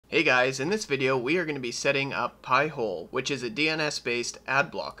Hey guys, in this video we are going to be setting up PIHole, which is a DNS-based ad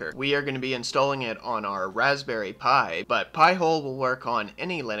blocker. We are going to be installing it on our Raspberry Pi, but PIHole will work on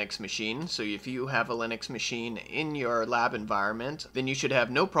any Linux machine, so if you have a Linux machine in your lab environment, then you should have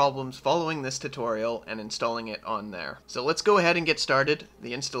no problems following this tutorial and installing it on there. So let's go ahead and get started.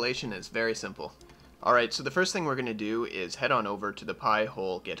 The installation is very simple. Alright, so the first thing we're going to do is head on over to the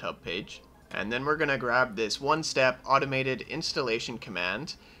PIHole GitHub page, and then we're going to grab this one-step automated installation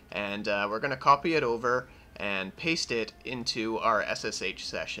command, and we're going to copy it over and paste it into our SSH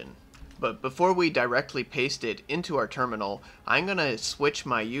session. But before we directly paste it into our terminal, I'm going to switch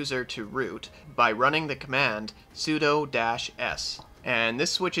my user to root by running the command sudo-s. And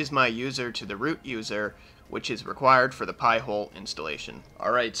this switches my user to the root user, which is required for the PIHole installation.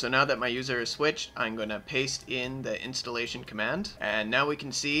 Alright, so now that my user is switched, I'm going to paste in the installation command, and now we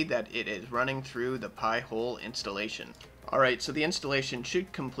can see that it is running through the PIHole installation. Alright, so the installation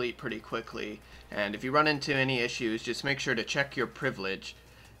should complete pretty quickly, and if you run into any issues, just make sure to check your privilege,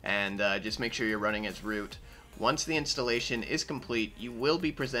 and just make sure you're running as root. Once the installation is complete, you will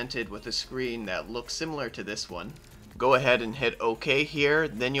be presented with a screen that looks similar to this one. Go ahead and hit OK here,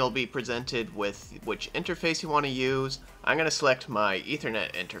 then you'll be presented with which interface you want to use. I'm going to select my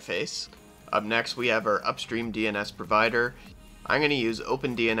Ethernet interface. Up next we have our upstream DNS provider. I'm going to use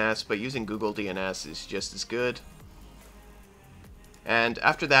OpenDNS, but using Google DNS is just as good. And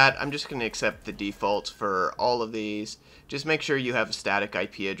after that, I'm just going to accept the defaults for all of these. Just make sure you have a static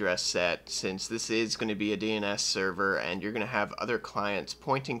IP address set, since this is going to be a DNS server and you're going to have other clients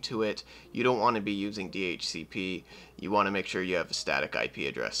pointing to it. You don't want to be using DHCP. You want to make sure you have a static IP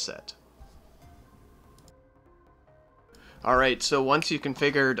address set. Alright, so once you've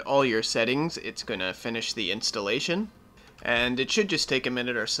configured all your settings, it's going to finish the installation. And it should just take a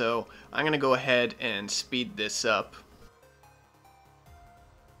minute or so. I'm going to go ahead and speed this up.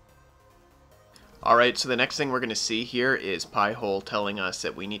 Alright, so the next thing we're going to see here is PIHole telling us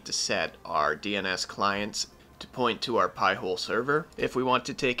that we need to set our DNS clients to point to our PIHole server if we want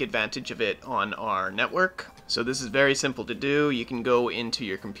to take advantage of it on our network. So this is very simple to do. You can go into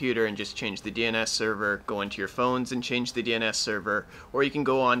your computer and just change the DNS server, go into your phones and change the DNS server, or you can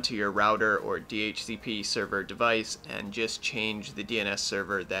go onto your router or DHCP server device and just change the DNS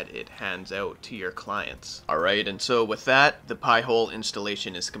server that it hands out to your clients. Alright, and so with that, the PIHole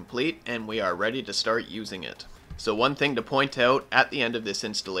installation is complete and we are ready to start using it. So one thing to point out at the end of this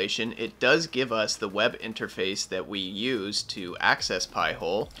installation, it does give us the web interface that we use to access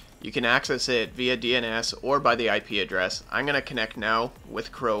PIHole. You can access it via DNS or by the IP address. I'm going to connect now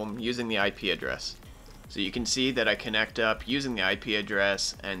with Chrome using the IP address. So you can see that I connect up using the IP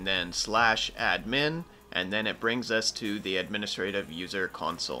address and then /admin, and then it brings us to the administrative user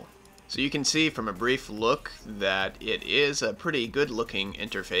console. So you can see from a brief look that it is a pretty good looking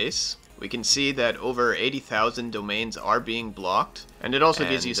interface. We can see that over 80,000 domains are being blocked, and it also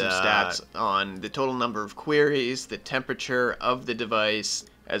gives you some stats on the total number of queries, the temperature of the device,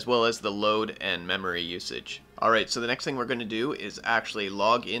 as well as the load and memory usage. Alright, so the next thing we're going to do is actually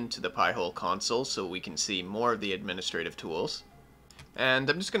log into the PIHole console so we can see more of the administrative tools. And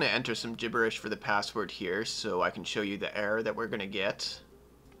I'm just going to enter some gibberish for the password here so I can show you the error that we're going to get.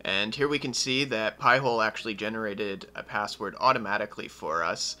 And here we can see that PIHole actually generated a password automatically for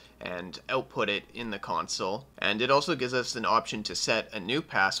us and output it in the console. And it also gives us an option to set a new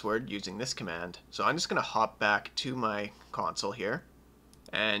password using this command. So I'm just going to hop back to my console here.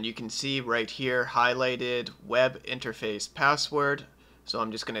 And you can see right here highlighted web interface password. So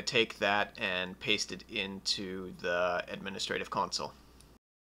I'm just going to take that and paste it into the administrative console.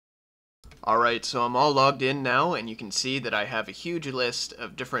 Alright, so I'm all logged in now, and you can see that I have a huge list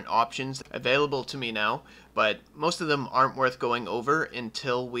of different options available to me now, but most of them aren't worth going over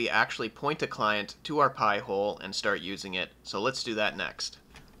until we actually point a client to our PIHole and start using it. So let's do that next.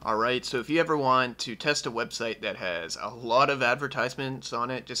 Alright, so if you ever want to test a website that has a lot of advertisements on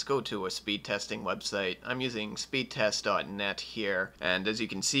it, just go to a speed testing website. I'm using speedtest.net here, and as you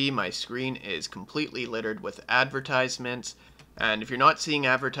can see, my screen is completely littered with advertisements. And if you're not seeing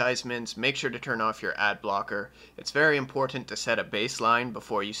advertisements, make sure to turn off your ad blocker. It's very important to set a baseline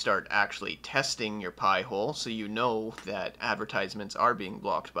before you start actually testing your PIHole so you know that advertisements are being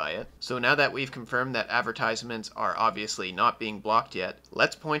blocked by it. So now that we've confirmed that advertisements are obviously not being blocked yet,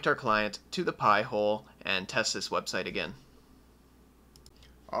 let's point our client to the PIHole and test this website again.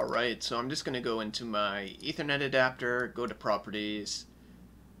 Alright, so I'm just going to go into my Ethernet adapter, go to Properties,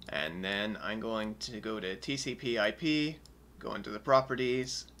 and then I'm going to go to TCP IP, go into the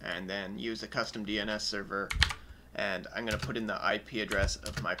properties, and then use a custom DNS server, and I'm going to put in the IP address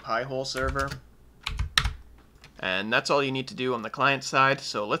of my PIHole server, And that's all you need to do on the client side.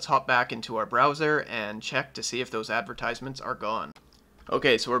 So let's hop back into our browser and check to see if those advertisements are gone.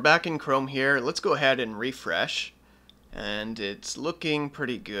 Okay, so we're back in Chrome here. Let's go ahead and refresh. And it's looking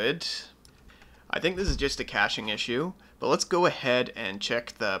pretty good. I think this is just a caching issue, but let's go ahead and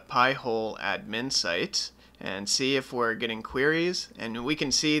check the PIHole Admin site and see if we're getting queries. And we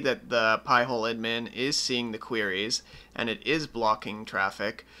can see that the PIHole Admin is seeing the queries and it is blocking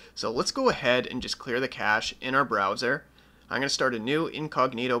traffic. So let's go ahead and just clear the cache in our browser. I'm going to start a new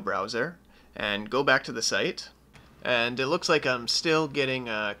incognito browser and go back to the site. And it looks like I'm still getting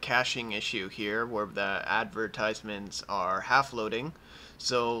a caching issue here where the advertisements are half loading.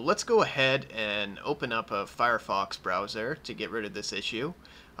 So let's go ahead and open up a Firefox browser to get rid of this issue.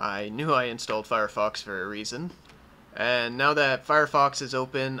 I knew I installed Firefox for a reason. And now that Firefox is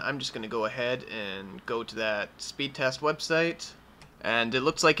open, I'm just going to go ahead and go to that speed test website. And it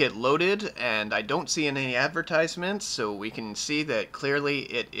looks like it loaded and I don't see any advertisements, so we can see that clearly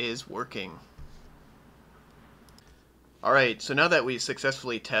it is working. Alright, so now that we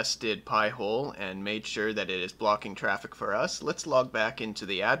successfully tested PIHole and made sure that it is blocking traffic for us, let's log back into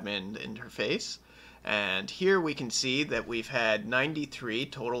the admin interface. And here we can see that we've had 93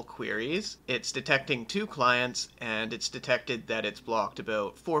 total queries. It's detecting 2 clients and it's detected that it's blocked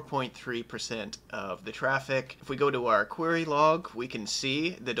about 4.3% of the traffic. If we go to our query log, we can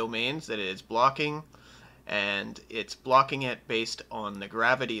see the domains that it is blocking, and it's blocking it based on the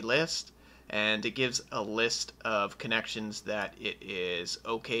gravity list. And it gives a list of connections that it is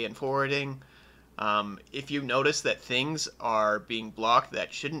okay in forwarding. If you notice that things are being blocked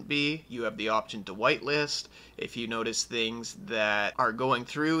that shouldn't be, you have the option to whitelist. If you notice things that are going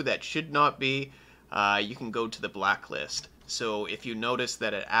through that should not be, you can go to the blacklist. So if you notice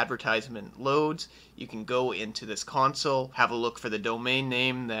that an advertisement loads, you can go into this console, have a look for the domain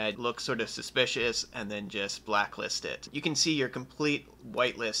name that looks sort of suspicious, and then just blacklist it. You can see your complete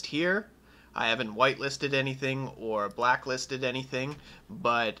whitelist here. I haven't whitelisted anything or blacklisted anything,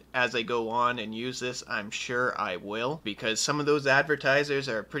 but as I go on and use this, I'm sure I will, because some of those advertisers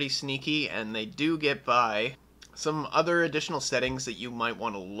are pretty sneaky and they do get by. Some other additional settings that you might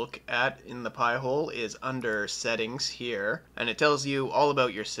want to look at in the PIHole is under settings here, and it tells you all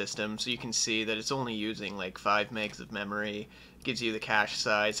about your system, so you can see that it's only using like 5 megs of memory. It gives you the cache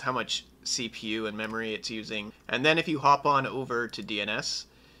size, how much CPU and memory it's using, and then if you hop on over to DNS,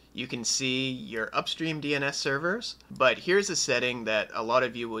 you can see your upstream DNS servers, but here's a setting that a lot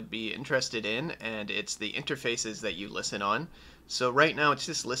of you would be interested in, and it's the interfaces that you listen on. So right now it's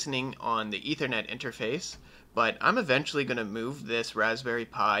just listening on the Ethernet interface, but I'm eventually going to move this Raspberry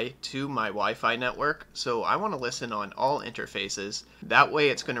Pi to my Wi-Fi network, so I want to listen on all interfaces. That way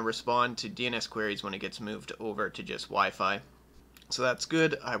it's going to respond to DNS queries when it gets moved over to just Wi-Fi. So that's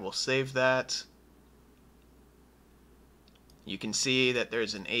good. I will save that. You can see that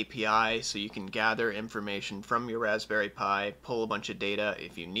there's an API, so you can gather information from your Raspberry Pi, pull a bunch of data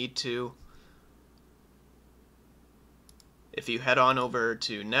if you need to. If you head on over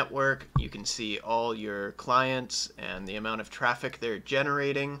to network, you can see all your clients and the amount of traffic they're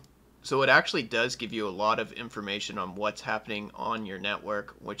generating. So it actually does give you a lot of information on what's happening on your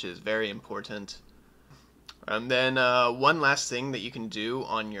network, which is very important. And then one last thing that you can do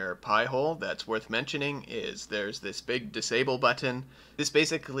on your PIHole that's worth mentioning is there's this big disable button. This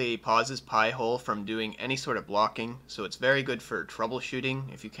basically pauses PIHole from doing any sort of blocking, so it's very good for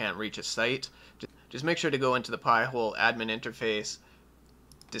troubleshooting if you can't reach a site. Just make sure to go into the PIHole admin interface,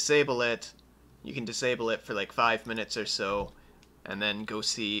 disable it. You can disable it for like 5 minutes or so, and then go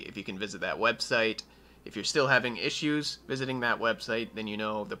see if you can visit that website. If you're still having issues visiting that website, then you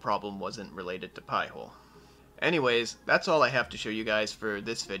know the problem wasn't related to PIHole. Anyways, that's all I have to show you guys for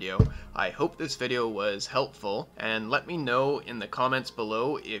this video. I hope this video was helpful, and let me know in the comments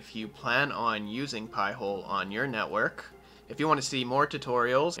below if you plan on using PIHole on your network. If you want to see more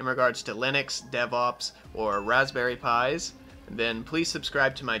tutorials in regards to Linux, DevOps, or Raspberry Pis, then please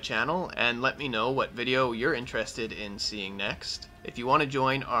subscribe to my channel and let me know what video you're interested in seeing next. If you want to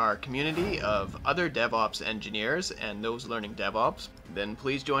join our community of other DevOps engineers and those learning DevOps, then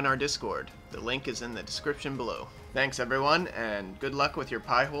please join our Discord. The link is in the description below. Thanks everyone, and good luck with your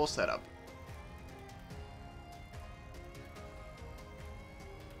PIHole setup.